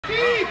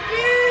Deep!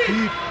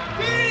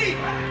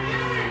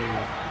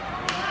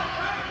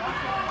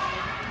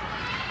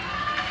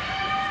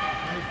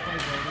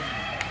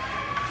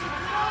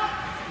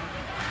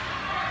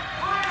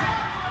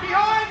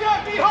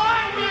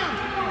 Behind you!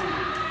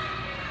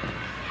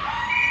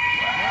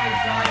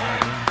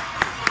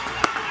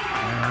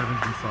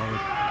 Ivan's been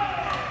solid.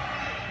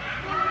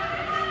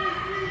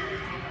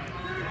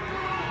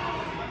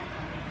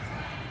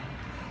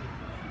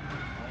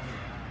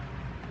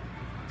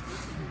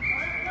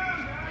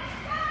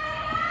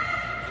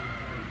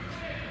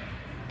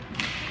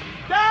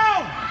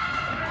 Down!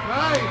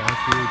 Right. Oh,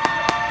 that's huge.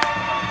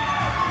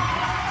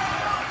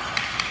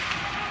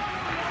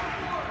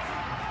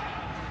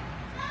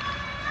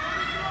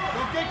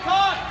 Don't get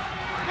caught!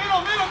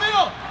 Middle!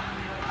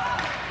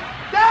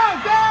 Down!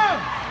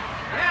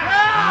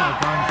 Yeah! Oh,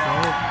 darn so.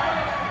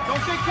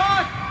 Don't get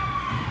caught!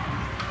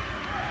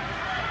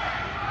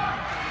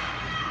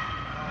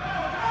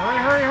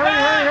 Hurry!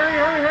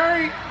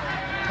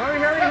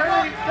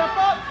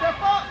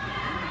 Step up!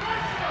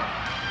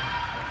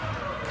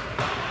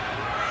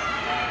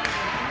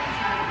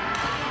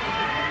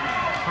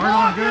 Hard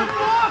on, good.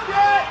 Block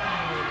it!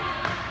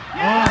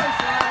 Yes!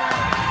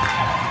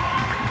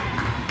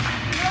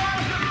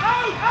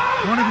 Out!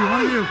 One of you.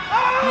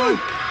 Out!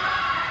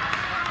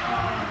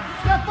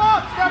 Step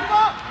up!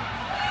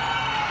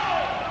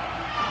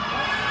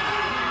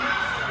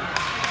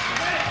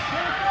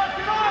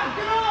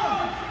 Get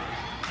on!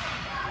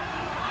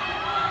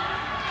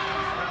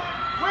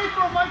 Wait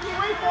for it, Mikey,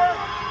 wait for it!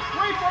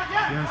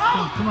 Yeah! Yes,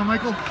 come on,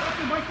 Michael. That's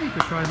it, Mikey.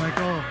 Good try,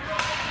 Michael.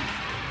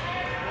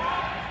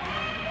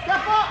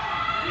 Step up!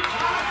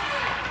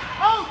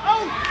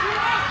 Oh!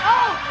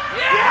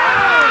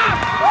 Yeah!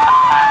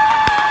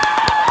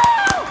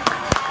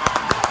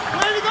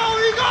 Way to go,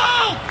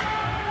 Eagle!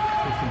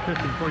 16,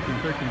 15, 14,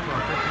 13,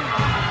 12, 15.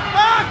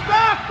 Back!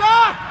 Step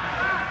up!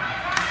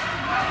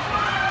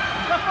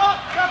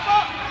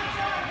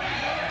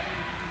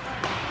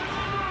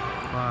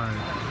 5,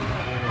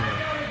 4.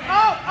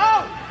 Out!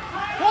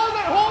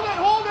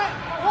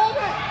 Hold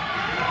it!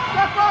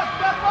 Step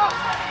up!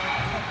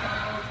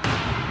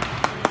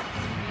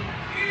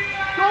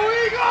 Go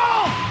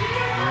Eagle!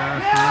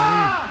 Yes,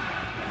 Yeah!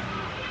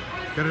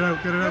 ready. Get it out.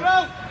 Get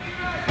out!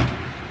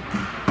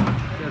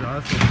 Good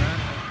hustle, man.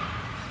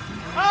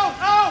 Out!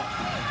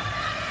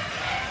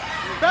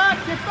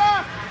 Get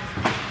back!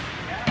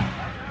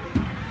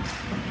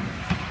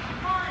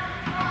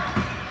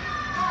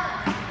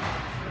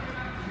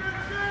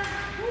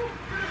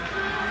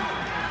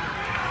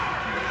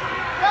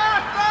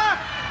 Back!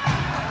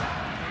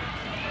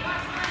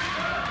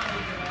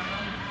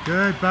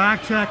 Good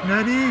back check,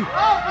 Nettie.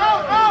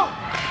 Out!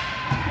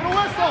 Get a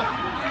whistle!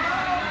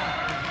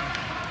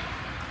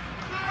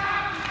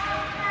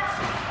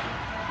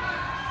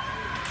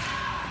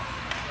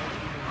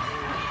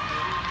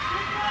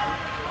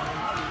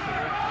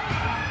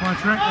 Come on,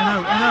 Trent, and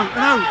out.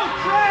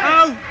 Trent!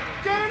 Out!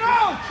 Get it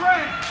out,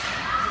 Trent!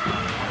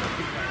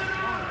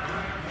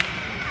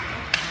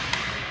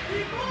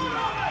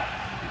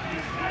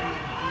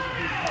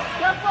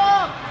 Step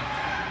up!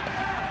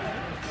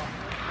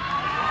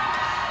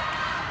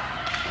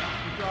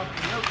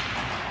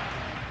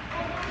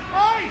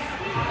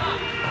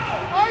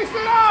 Ice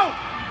it out!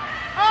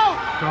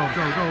 Go.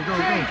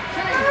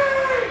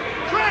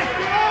 Trent,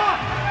 get off!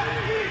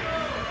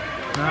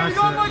 That's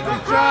Go, it. Michael,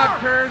 Good job,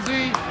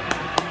 Kersey.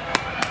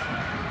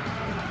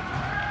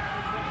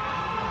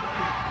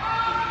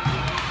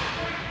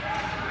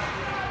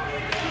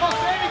 Go,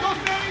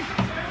 Sammy!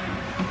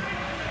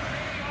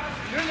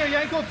 You're in there,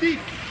 Yank. Go deep.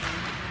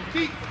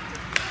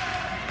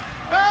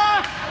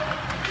 Back!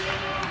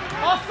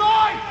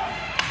 Offside!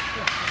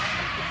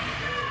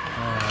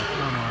 Oh,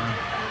 come on.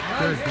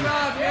 Nice Good.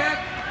 job, Nick.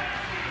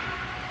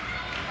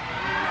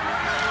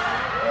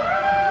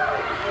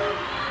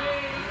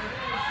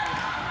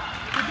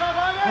 Good job,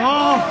 Ivan!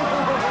 Oh!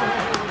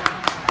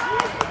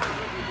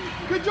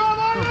 Good job,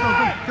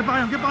 Ivan! Get by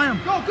him.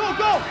 Go!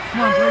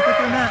 Come on, Blake, get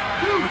the net.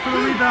 Look for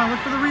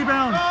the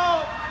rebound. Go!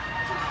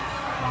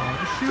 Oh,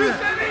 just shoot it.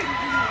 Sammy!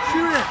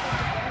 Shoot it.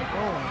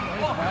 Oh,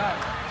 nice back.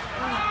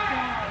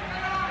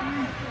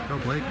 Go,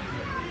 Blake.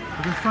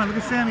 Look in front. Look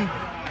at Sammy.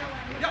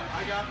 Yep,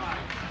 I got mine.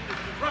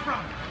 Rough.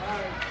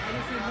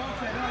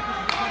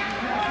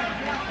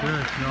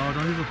 Good. No,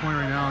 don't use the point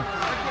right now.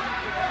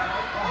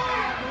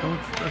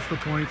 That's the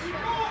points.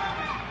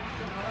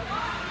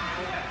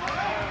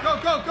 Go!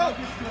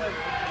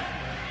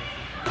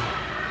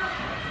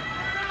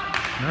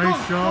 Nice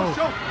show.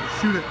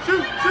 Shoot it.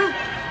 Shoot!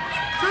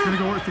 It's gonna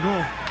go. It's a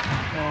goal.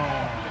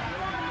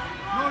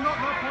 No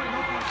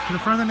point. To the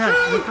front of the net.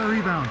 Shoot! Look for the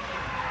rebound.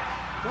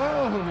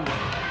 Whoa! Go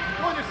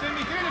on,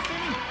 Sammy. Get it,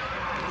 Sammy.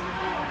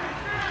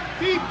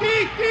 Deep.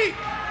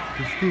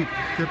 Just deep.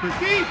 Tip it.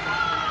 Deep.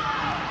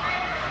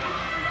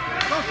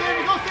 Go,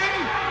 Sammy.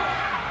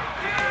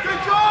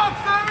 Good job,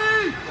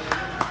 Sammy.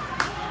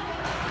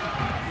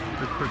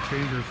 Good quick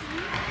changes.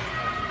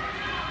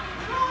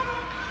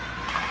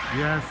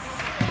 Yes.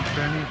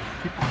 Benny.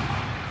 Keep.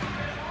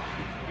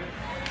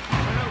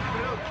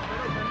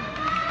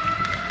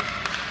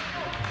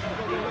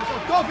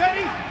 go,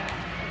 Benny.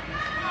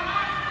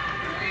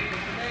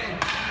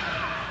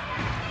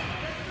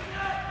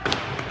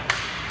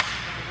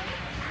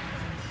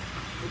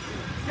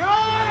 Get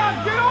on him!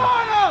 Get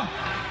on him!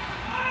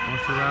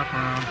 Wants to wrap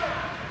around.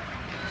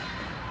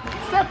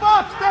 Step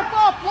up,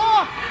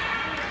 block!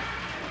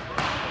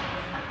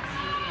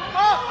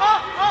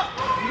 Up!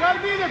 You gotta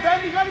be there,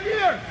 Ben, you gotta be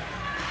there!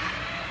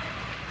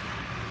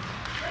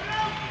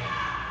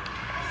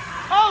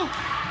 Oh!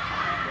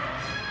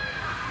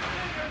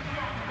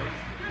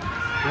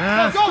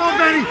 Yes, go,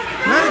 Benny!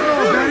 Let it go,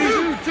 Benny!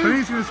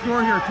 Benny's gonna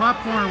score here,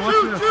 top corner, watch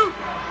this. Shoot!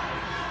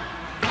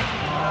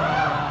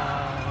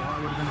 That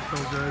would have been so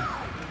good.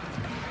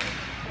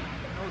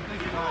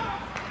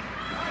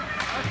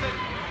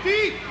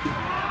 Deep!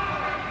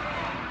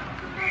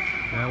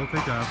 Yeah, we'll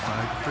take that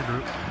outside, just a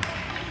group.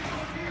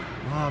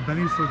 Wow,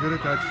 Benny's so good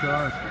at that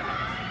shot.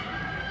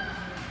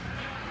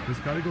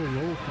 Just gotta go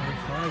low from the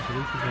side, so at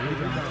least there's a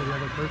rebound to the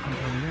other person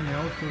coming in. They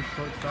always go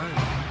short side.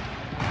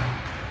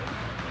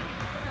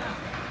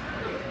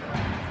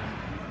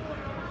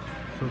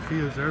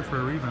 Sophia's there for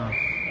a rebound.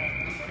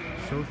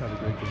 Shows how to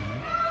great game,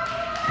 right?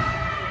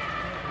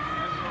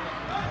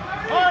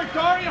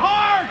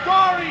 Hard,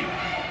 Dari!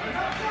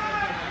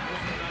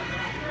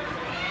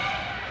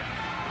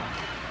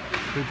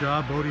 Good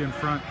job, Bodie in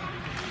front.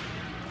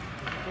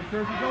 Go,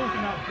 Kersey, go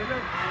now. Get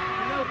out.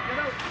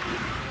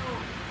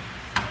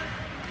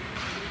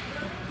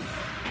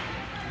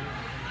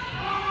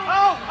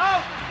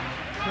 Out!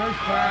 Nice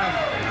pass.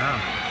 Yeah.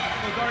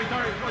 Go,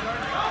 Dari.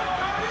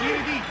 D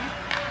to D.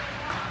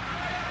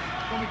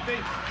 Go,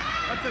 McDade.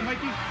 That's it,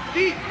 Mikey. D!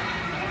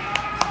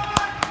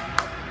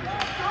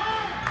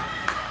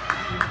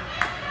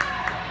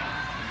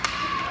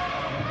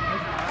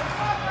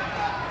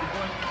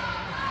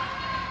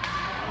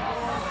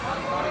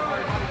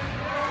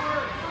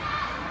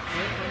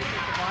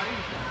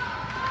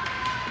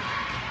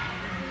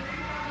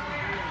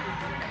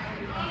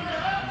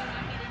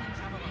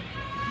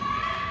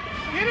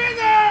 Get in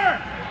there!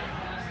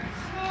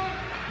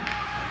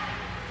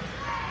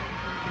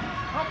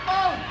 Help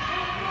out!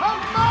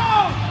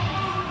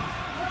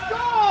 Let's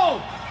go!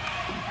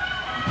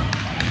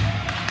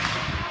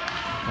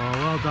 Oh,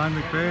 well done,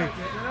 McVay.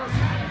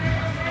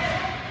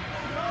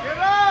 Get it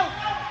out!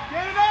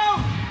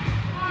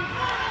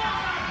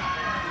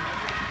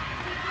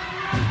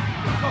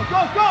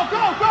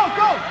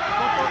 Go!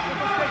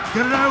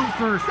 Get it out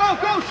first. Go,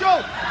 Show!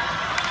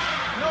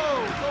 No,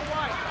 go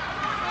wide.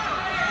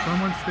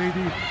 Someone stay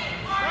deep.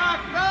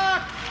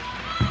 Back!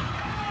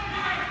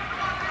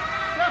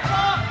 Step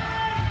up!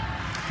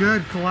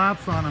 Good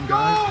collapse on him, Go!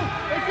 guys.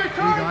 It's your Three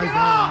turn, guys get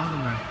all up! around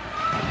him there.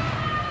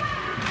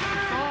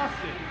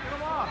 Exhausted. Get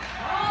him off.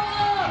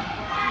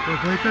 Go,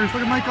 Blakers.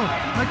 Look at Michael.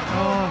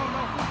 Oh,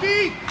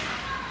 Deep!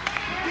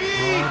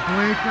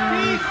 Blakers.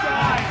 Deep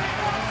side!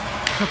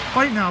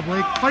 Fight now,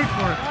 Blake. Fight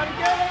for it. Gotta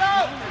get it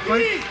out!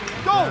 Fight. Deep!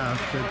 Go! Yeah,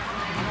 that's good.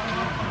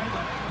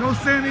 Go,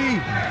 Sammy.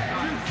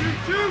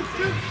 Shoot!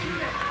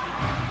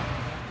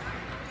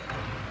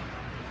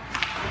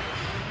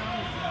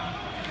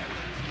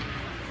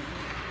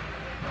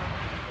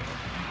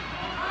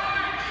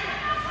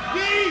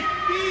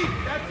 Deep!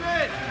 That's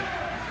it!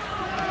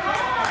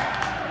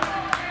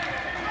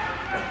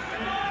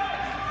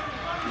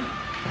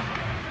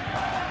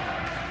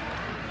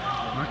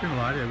 I'm not gonna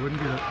lie to you, I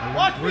wouldn't hurt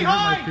Watch my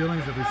behind!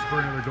 feelings if we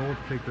scored another goal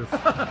to take this. He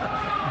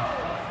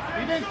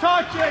didn't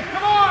touch it!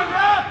 Come on,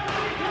 ref!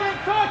 He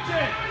didn't touch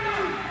it!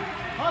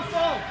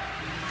 Hustle!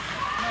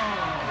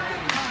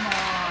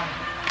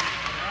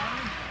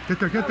 Get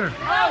there.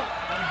 Out!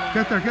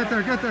 Get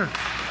there.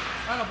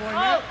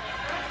 Out!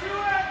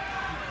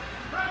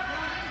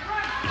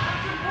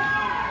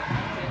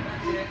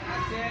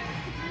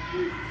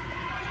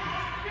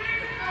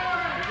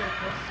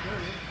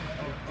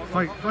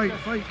 Fight.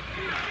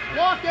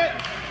 Walk it!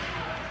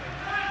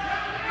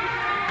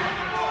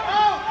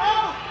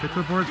 Out! Get to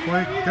the boards,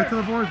 Blake.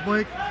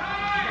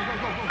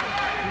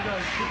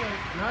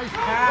 Nice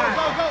pass.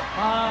 Go!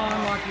 Oh,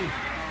 unlucky.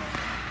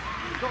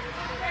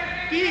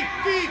 Deep!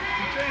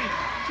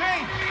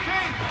 Change!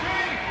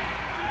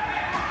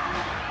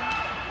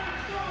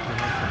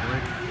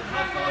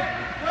 Hustle!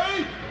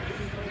 Wait!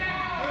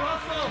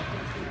 Hustle!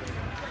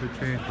 Good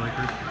change,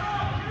 Blakers.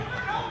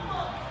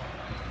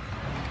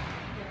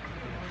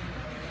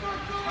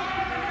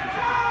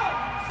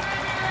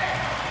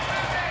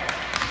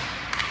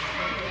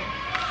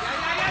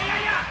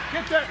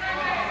 Get there!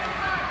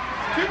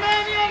 Too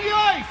many on the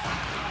ice!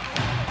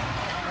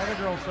 Another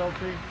girl,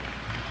 Sophie.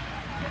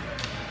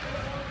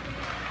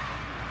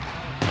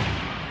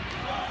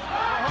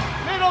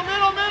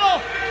 Middle!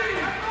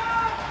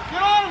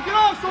 Get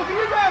on, Sophie!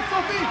 You got it,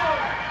 Sophie!